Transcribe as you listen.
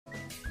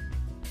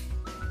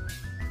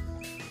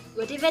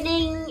Good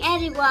evening,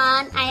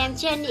 everyone. I am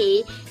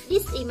Jenny.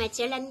 This is my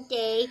challenge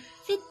day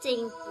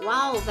 15.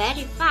 Wow,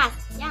 very fast.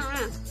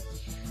 Yeah.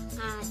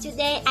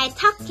 Today I'm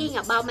talking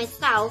about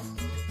myself.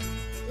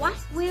 What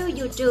will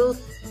you do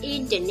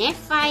in the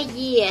next 5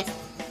 years?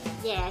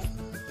 Yes,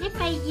 next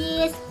 5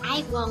 years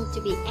I want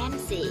to be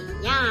MC.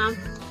 Yeah.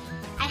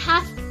 I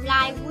hope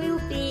life will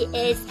be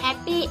as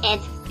happy and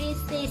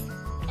peaceful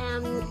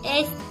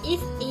as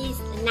it is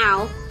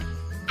now.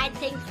 I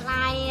think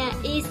life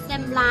is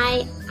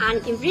like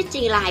an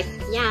enriching life.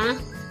 Yeah.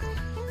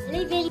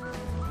 Living.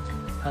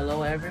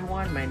 Hello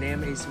everyone, my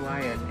name is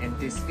Ryan and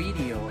this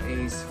video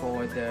is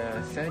for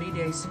the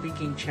 30-day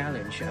speaking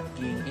challenge of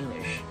GHIธ์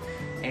English.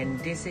 And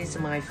this is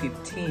my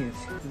 15th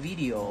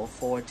video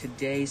for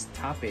today's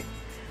topic,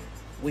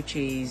 which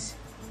is...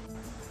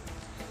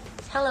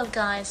 Hello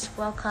guys,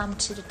 welcome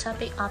to the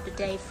topic of the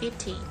day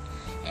 15.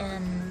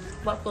 And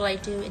what will I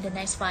do in the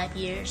next 5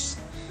 years?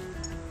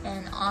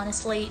 And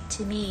honestly,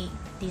 to me,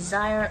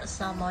 desire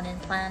someone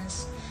and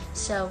plans.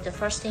 So the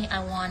first thing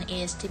I want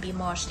is to be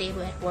more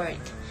stable at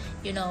work,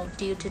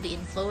 due to the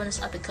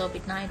influence of the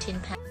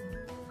COVID-19 pandemic.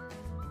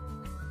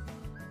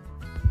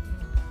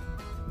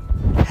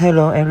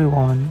 Hello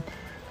everyone,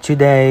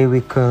 today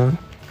we go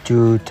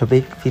to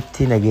topic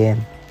 15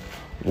 again.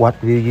 What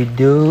will you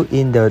do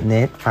in the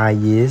next 5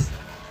 years?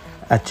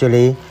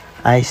 Actually,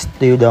 I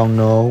still don't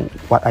know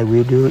what I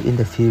will do in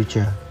the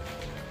future.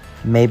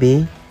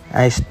 Maybe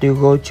I still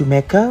go to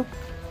makeup,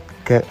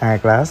 cut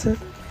eyeglasses,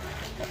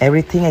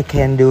 everything I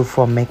can do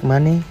for make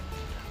money.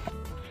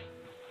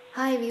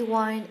 Hi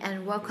everyone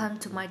and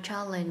welcome to my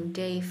challenge,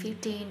 day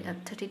 15 of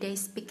 30-day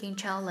speaking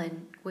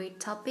challenge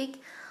with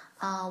topic,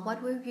 what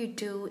will you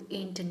do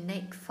in the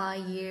next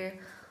 5 years?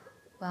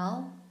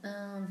 Well,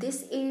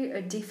 this is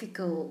a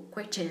difficult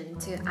question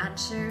to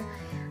answer.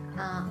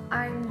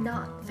 I'm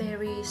not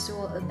very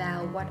sure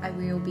about what I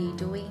will be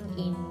doing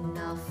in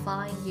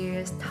 5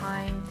 years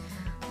time,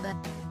 but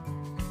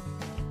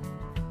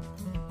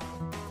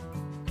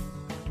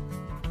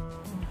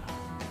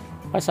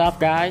What's up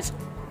guys?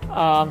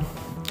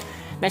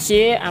 Next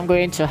year I'm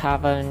going to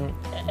have an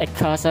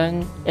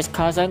excursion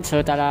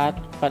to Dallas,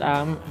 but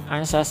I'm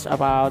anxious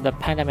about the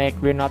pandemic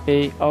will not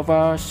be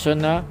over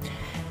sooner,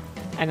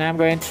 and I'm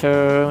going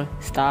to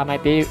start my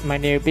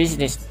new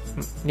business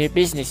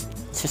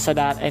so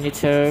that I need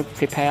to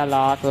prepare a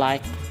lot,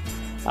 like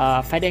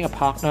finding a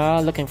partner,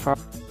 looking for.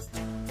 Hi,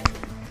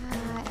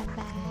 I'm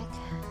back.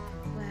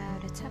 Well,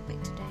 the topic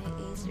today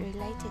is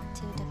related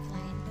to the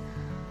plan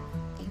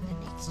in the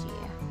next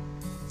year.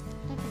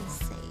 Let me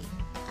see.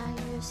 I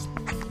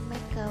usually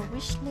make a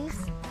wish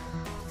list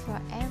for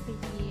every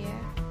year.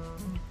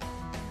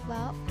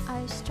 Well,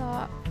 I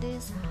start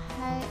this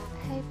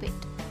habit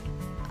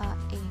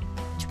in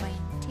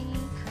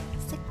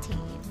 2016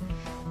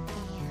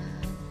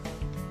 and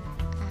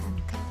I'm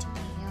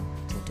continue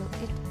to do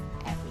it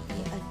every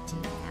year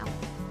until now.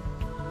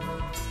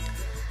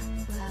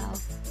 Well,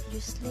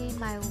 usually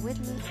my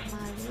wish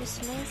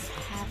list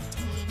have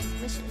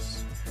 10 wishes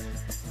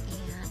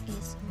and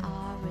it's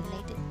all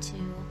related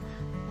to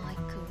my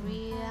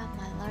career,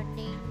 my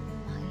learning,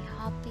 my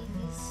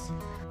hobbies.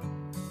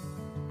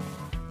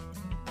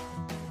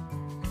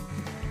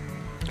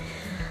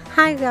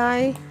 Hi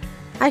guys,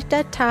 at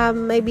that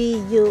time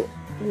maybe you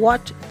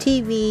watch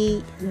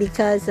TV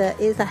because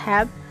it's a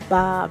have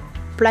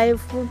play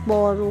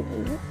football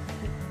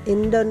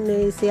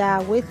Indonesia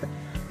with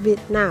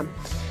Vietnam,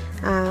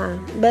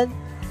 but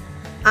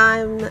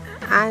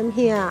I'm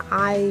here.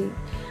 I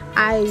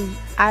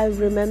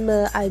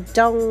remember I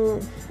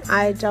don't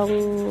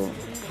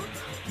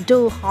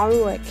do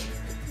homework,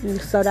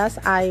 so that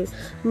I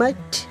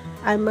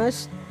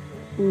must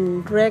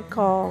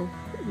record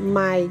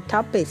my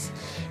topics.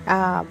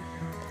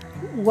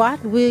 What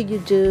will you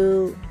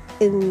do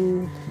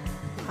in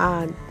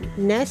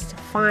next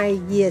 5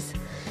 years?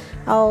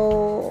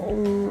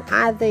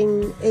 I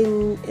think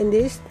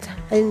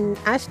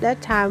at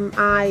that time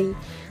I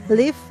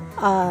live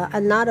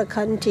another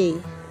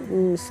country,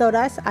 so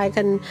that I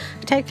can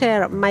take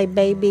care of my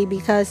baby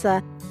because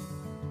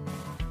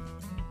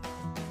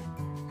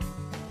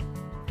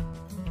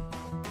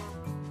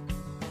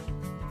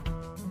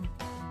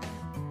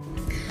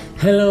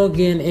Hello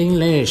again,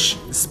 English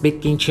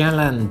speaking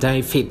challenge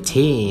day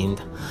 15.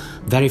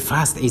 Very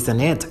fast,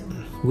 isn't it?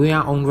 We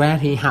are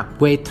already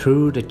halfway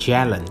through the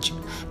challenge,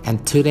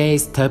 and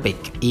today's topic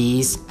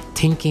is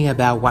thinking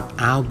about what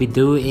I'll be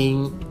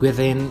doing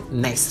within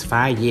next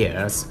 5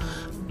 years.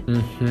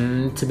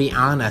 To be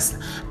honest,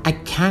 I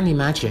can't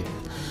imagine.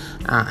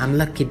 I'm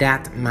lucky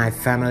that my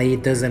family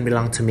doesn't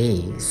belong to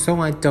me,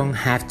 so I don't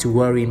have to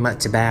worry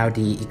much about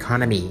the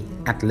economy,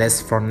 at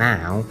least for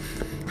now.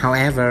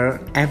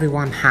 However,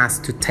 everyone has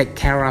to take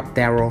care of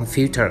their own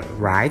future,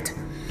 right?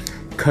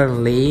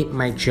 Currently,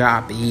 my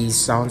job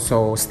is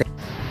also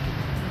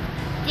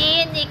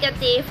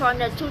Negative from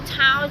the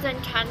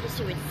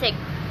 2026.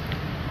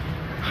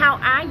 How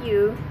are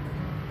you?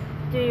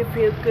 Do you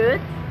feel good?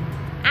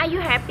 Are you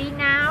happy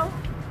now?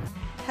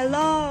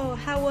 Hello,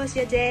 how was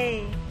your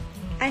day?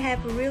 I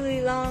have a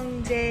really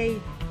long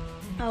day.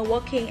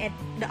 working at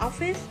the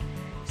office,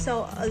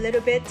 so a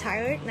little bit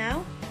tired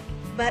now.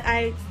 But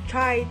I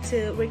try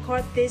to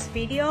record this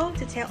video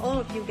to tell all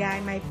of you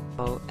guys my.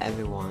 Hello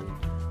everyone,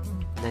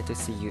 nice to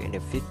see you in the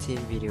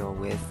 15th video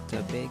with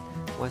topic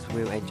what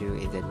will I do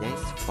in the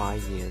next 5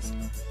 years.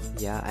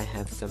 Yeah, I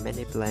have so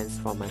many plans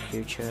for my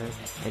future,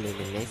 and in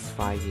the next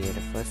 5 years,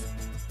 the first